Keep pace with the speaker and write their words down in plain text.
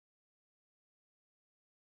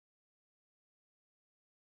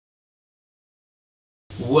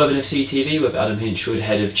Worthing FC TV with Adam Hinshelwood,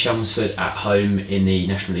 head of Chelmsford, at home in the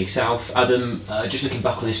National League South. Adam, just looking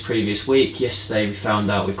back on this previous week, yesterday we found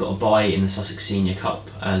out we've got a bye in the Sussex Senior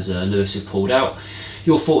Cup as Lewis have pulled out.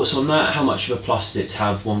 Your thoughts on that? How much of a plus is it to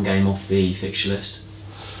have one game off the fixture list?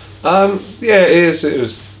 Yeah, it is.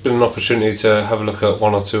 It's been an opportunity to have a look at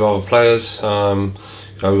one or two other players.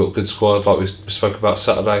 We've got a good squad, like we spoke about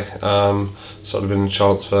Saturday. Sort of been a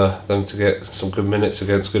chance for them to get some good minutes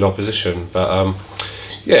against good opposition. But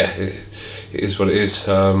yeah, it is what it is.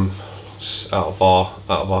 It's out of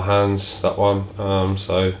our hands, that one.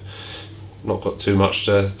 So not got too much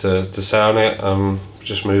to say on it.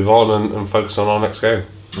 Just move on and focus on our next game.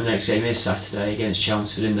 The next game is Saturday against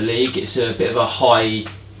Chelmsford in the league. It's a bit of a high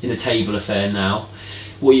in the table affair now.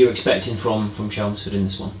 What are you expecting from Chelmsford in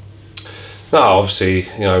this one? No, obviously,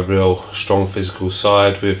 real strong physical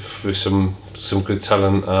side with some good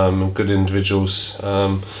talent and good individuals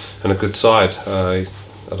and a good side.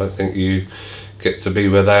 I don't think you get to be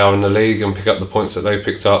where they are in the league and pick up the points that they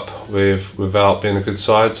picked up without being a good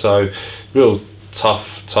side. So, real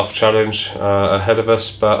tough challenge ahead of us.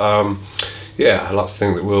 But yeah, I like to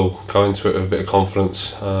think that we'll go into it with a bit of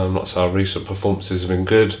confidence. Like I say, our recent performances have been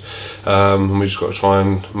good, and we just got to try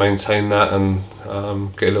and maintain that and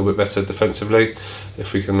get a little bit better defensively.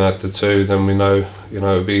 If we can add the two, then we know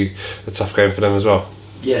it'll be a tough game for them as well.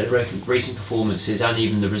 Yeah, the recent performances and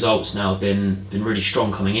even the results now have been really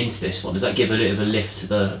strong coming into this one. Does that give a little bit of a lift to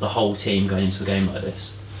the whole team going into a game like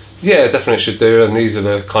this? Yeah, definitely should do, and these are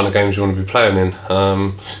the kind of games you want to be playing in.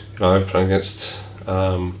 Playing against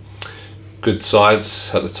good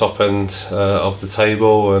sides at the top end of the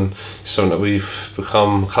table, and something that we've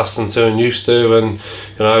become accustomed to and used to, and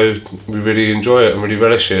we really enjoy it and really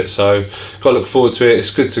relish it. So got to look forward to it.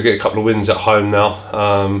 It's good to get a couple of wins at home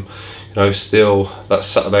now. Still that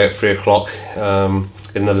Saturday at 3 o'clock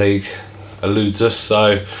in the league eludes us,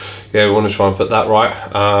 so yeah, we want to try and put that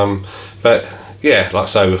right. But yeah, like I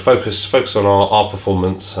say, we're focus on our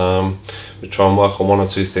performance. We try and work on one or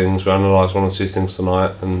two things. We analyse one or two things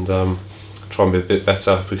tonight, and try and be a bit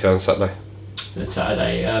better if we can Saturday.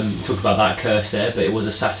 Saturday, talked about that curse there, but it was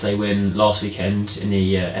a Saturday win last weekend in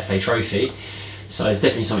the FA Trophy, so it's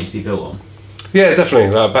definitely something to be built on. Yeah,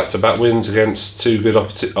 definitely. Back-to-back wins against two good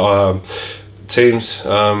teams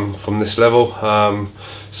from this level.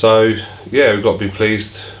 So yeah, we've got to be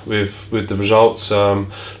pleased with the results. Like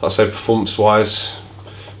I say, performance-wise,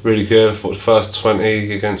 really good. I thought the first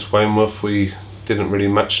 20 against Weymouth, we didn't really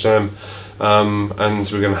match them, and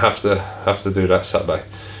we're going to have to do that Saturday.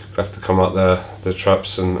 We have to come out the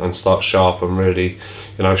traps and start sharp and really,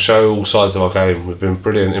 show all sides of our game. We've been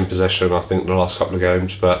brilliant in possession, I think, the last couple of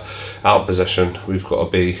games, but out of possession, we've got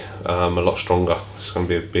to be a lot stronger. It's going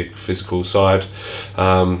to be a big physical side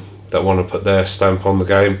that want to put their stamp on the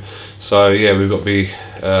game. So yeah, we've got to be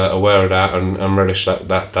aware of that and relish that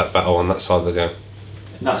battle on that side of the game.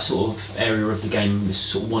 That sort of area of the game is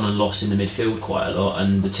sort of won and lost in the midfield quite a lot,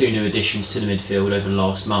 and the two new additions to the midfield over the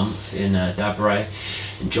last month in Dabre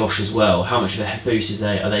and Josh as well. How much of a boost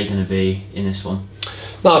are they going to be in this one?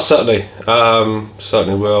 No, certainly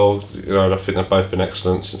will. I think they've both been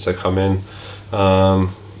excellent since they come in.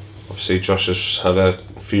 Obviously, Josh has had a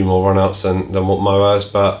few more run-outs than what Mo has,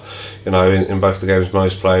 but in both the games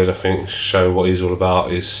Mo's played, I think show what he's all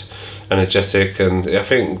about. He's energetic, and I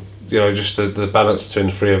think just the balance between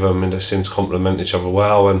the three of them, and they seem to complement each other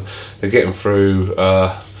well, and they're getting through.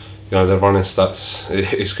 Their running stats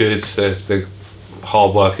is good. They're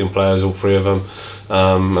hard-working players, all three of them,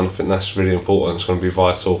 and I think that's really important. It's going to be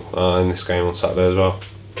vital in this game on Saturday as well.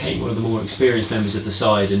 Kate, one of the more experienced members of the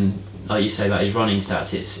side, and like you say about his running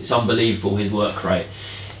stats, it's unbelievable, his work rate.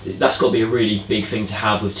 That's got to be a really big thing to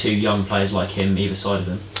have with two young players like him either side of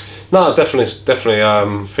him. No, definitely.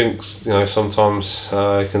 Think sometimes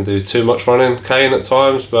he can do too much running, Kane, at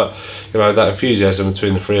times, but that enthusiasm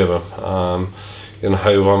between the three of them.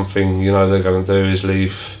 One thing they're going to do is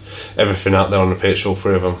leave everything out there on the pitch, all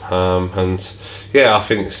three of them, and yeah, I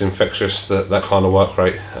think it's infectious, that kind of work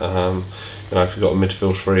rate. If you've got a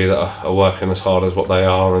midfield three that are working as hard as what they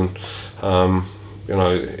are, and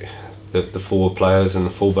the forward players and the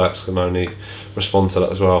fullbacks can only respond to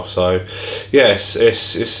that as well. So yes, it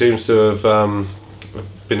seems to have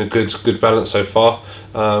been a good balance so far.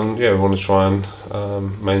 We want to try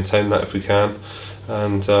and maintain that if we can,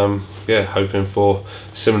 and hoping for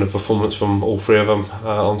similar performance from all three of them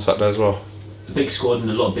on Saturday as well. A big squad and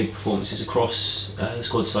a lot of big performances across the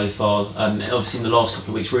squad so far. Obviously in the last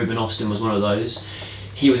couple of weeks, Ruben Austin was one of those.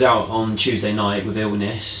 He was out on Tuesday night with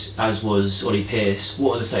illness, as was Ollie Pearce.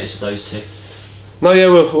 What are the status of those two? No, yeah,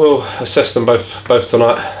 we'll assess them both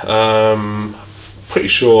tonight. Pretty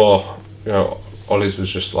sure, Ollie's was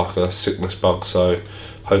just like a sickness bug, so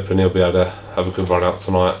hoping he'll be able to have a good run out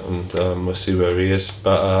tonight, and we'll see where he is.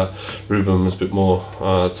 But Ruben was a bit more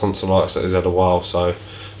tonsillitis that he's had a while, so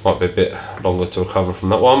might be a bit longer to recover from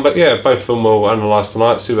that one. But yeah, both of them we'll analyse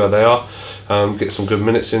tonight, see where they are, get some good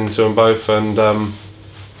minutes into them both, and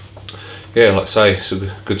yeah, like I say, it's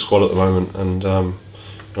a good squad at the moment, and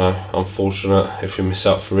you know, unfortunate if you miss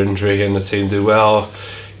out for injury and the team do well.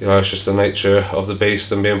 You know, it's just the nature of the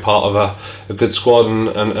beast, and being part of a good squad and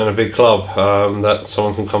a big club, that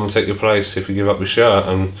someone can come and take your place if you give up your shirt,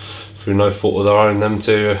 and through no fault of their own, them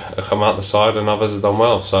two come out the side and others have done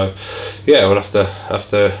well. So yeah, we'll have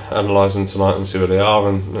to analyse them tonight and see where they are,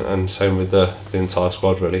 and same with the entire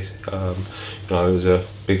squad really. You know, it was a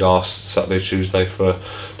big ask Saturday, Tuesday for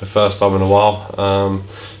the first time in a while.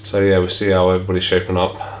 So yeah, we'll see how everybody's shaping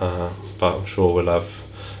up, but I'm sure we'll have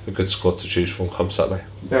a good squad to choose from come Saturday.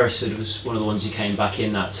 Beresford was one of the ones who came back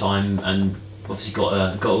in that time, and obviously got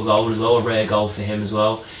a goal as well, a rare goal for him as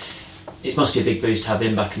well. It must be a big boost to have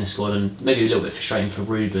him back in the squad, and maybe a little bit frustrating for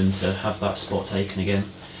Ruben to have that spot taken again.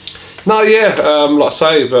 No, yeah, like I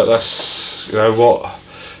say, but that's, you know what,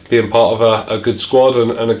 being part of a good squad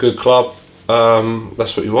and a good club,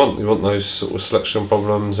 that's what you want. You want those sort of selection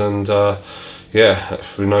problems, and yeah,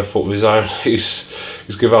 through no fault of his own, he's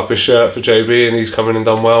given up his shirt for JB, and he's come in and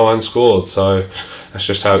done well and scored. So that's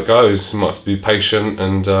just how it goes. You might have to be patient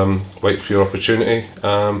and wait for your opportunity.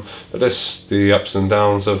 But that's the ups and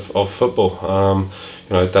downs of football.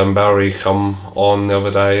 You know, Dan Barry come on the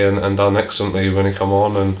other day and done excellently when he come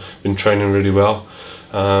on, and been training really well.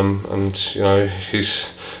 And you know, he's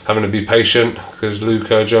having to be patient because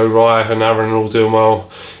Luca, Joe Rye and Aaron are all doing well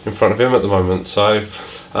in front of him at the moment. So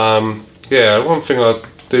yeah, one thing I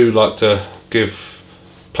do like to give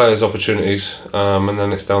players opportunities, and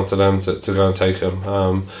then it's down to them to go and take them.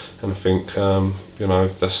 And I think you know,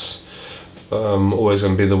 that's always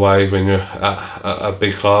going to be the way when you're at a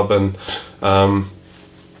big club, and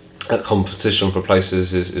that competition for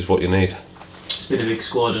places is what you need. It's been a big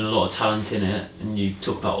squad and a lot of talent in it, and you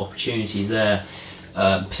talk about opportunities there.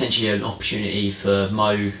 Potentially an opportunity for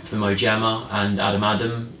Mo Jammer and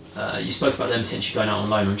Adam. You spoke about them potentially going out on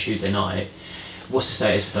loan on Tuesday night. What's the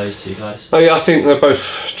status for those two guys? Oh yeah, I think they're both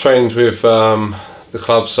trained with the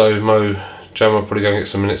club, so Mo Jammer probably going to get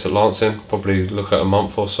some minutes at Lancing, probably look at a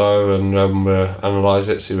month or so, and we'll analyse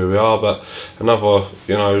it, see where we are. But another,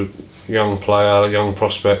 you know, young player, young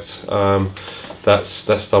prospect,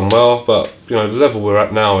 that's done well. But you know, the level we're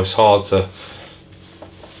at now is hard to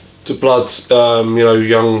blood, you know,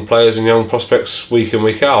 young players and young prospects week in,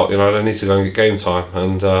 week out. You know, they need to go and get game time,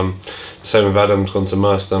 and same with Adam's gone to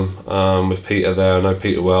Merstham with Peter there. I know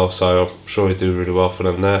Peter well, so I'm sure he'd do really well for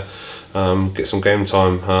them there. Get some game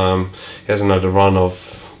time. He hasn't had a run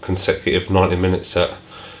of consecutive 90 minutes at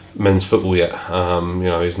men's football yet. You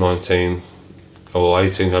know, he's 19 or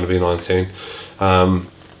 18, going to be 19.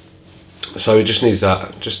 So he just needs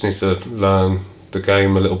that. Just needs to learn the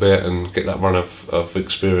game a little bit and get that run of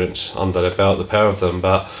experience under their belt, the pair of them.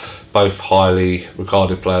 But both highly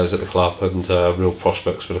regarded players at the club, and real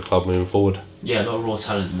prospects for the club moving forward. Yeah, a lot of raw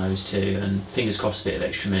talent in those two, and fingers crossed a bit of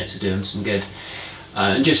extra minutes will do them some good.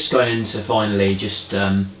 And just going into finally, just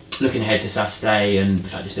looking ahead to Saturday, and the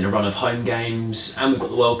fact it's been a run of home games, and we've got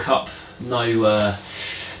the World Cup, no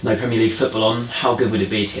Premier League football on. How good would it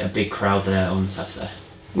be to get a big crowd there on Saturday?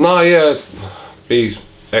 No, yeah, be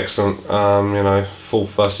excellent. You know, 4th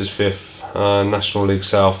versus 5th, National League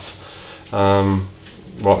South,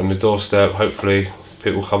 right on the doorstep. Hopefully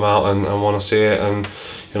people come out and want to see it, and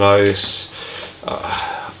you know, it's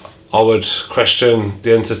I would question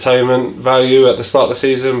the entertainment value at the start of the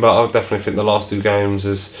season, but I definitely think the last 2 games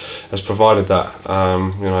has provided that.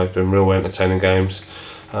 You know, it's been real entertaining games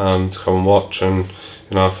to come and watch, and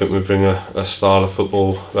you know, I think we bring a style of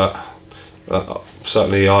football that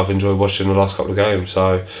certainly I've enjoyed watching the last couple of games.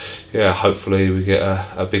 So yeah, hopefully we get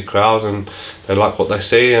a big crowd and they like what they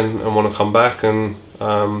see and want to come back, and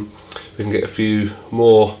we can get a few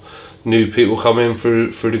more new people come in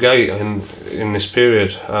through the gate in this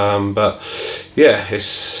period. But yeah,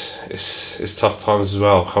 it's tough times as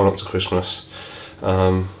well coming up to Christmas. You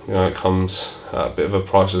know, it comes at a bit of a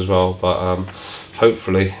price as well, but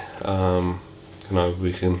hopefully you know,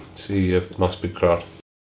 we can see a nice big crowd.